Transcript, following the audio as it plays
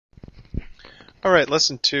Alright,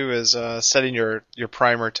 lesson 2 is setting your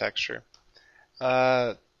primer texture.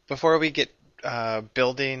 Uh, Before we get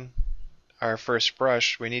building our first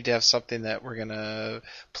brush, we need to have something that we're going to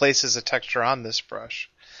place as a texture on this brush.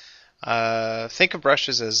 Think of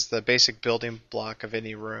brushes as the basic building block of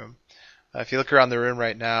any room. If you look around the room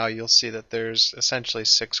right now, you'll see that there's essentially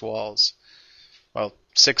 6 walls. Well,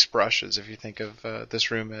 6 brushes if you think of this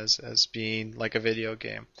room as being like a video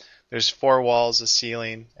game. There's 4 walls, a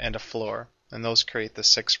ceiling, and a floor, and those create the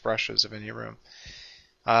 6 brushes of any room.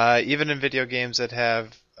 Even in video games that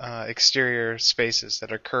have exterior spaces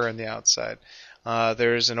that occur in the outside,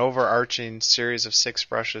 there's an overarching series of 6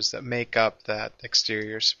 brushes that make up that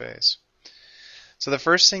exterior space. So the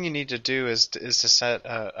first thing you need to do is to set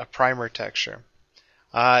a primer texture.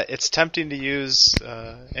 It's tempting to use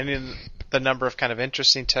the number of kind of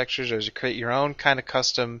interesting textures, or to create your own kind of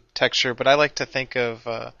custom texture. But I like to think of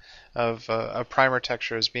a primer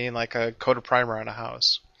texture as being like a coat of primer on a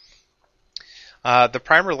house. The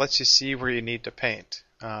primer lets you see where you need to paint,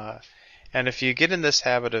 and if you get in this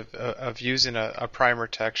habit of using a primer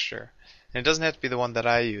texture, and it doesn't have to be the one that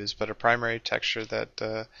I use, but a primary texture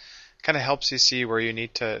that kind of helps you see where you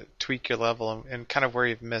need to tweak your level and kind of where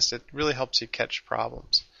you've missed. It really helps you catch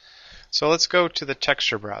problems. So let's go to the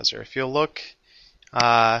texture browser. If you'll look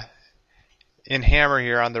in Hammer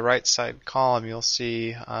here on the right side column, you'll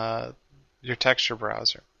see your texture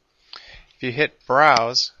browser. If you hit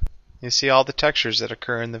Browse, you see all the textures that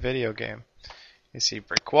occur in the video game. You see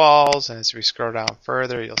brick walls, and as we scroll down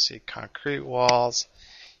further, you'll see concrete walls.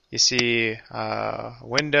 You see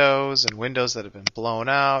windows and windows that have been blown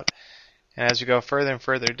out. And as you go further and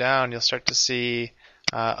further down, you'll start to see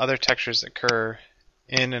other textures that occur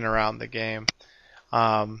in and around the game,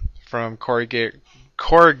 from corrugated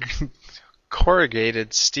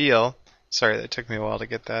steel. Sorry, that took me a while to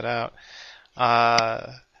get that out.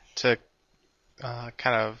 To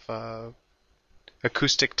kind of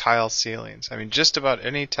acoustic tile ceilings. I mean, just about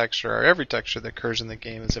any texture or every texture that occurs in the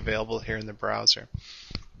game is available here in the browser.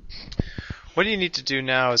 What you need to do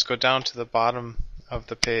now is go down to the bottom of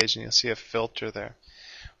the page and you'll see a filter there.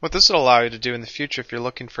 What this will allow you to do in the future, if you're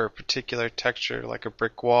looking for a particular texture like a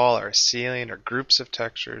brick wall or a ceiling or groups of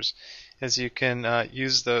textures, is you can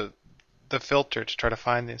use the filter to try to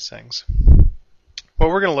find these things. What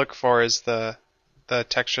we're going to look for is the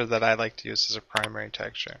texture that I like to use as a primary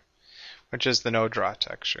texture, which is the no draw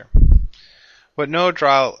texture. What no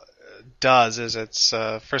draw does is it's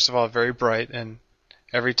first of all very bright, and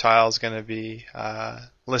every tile is going to be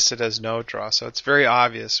listed as no draw, so it's very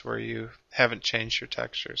obvious where you haven't changed your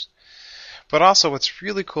textures. But also what's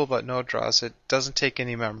really cool about no draw is it doesn't take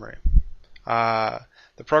any memory.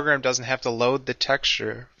 The program doesn't have to load the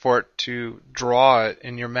texture for it to draw it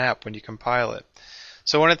in your map when you compile it.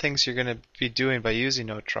 So one of the things you're going to be doing by using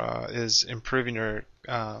no draw is improving your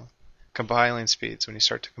compiling speeds when you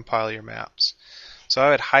start to compile your maps. So I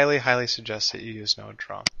would highly suggest that you use no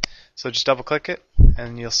draw. So just double click it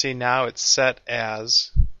and you'll see now it's set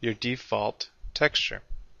as your default texture.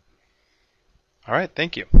 Alright,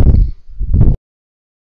 thank you.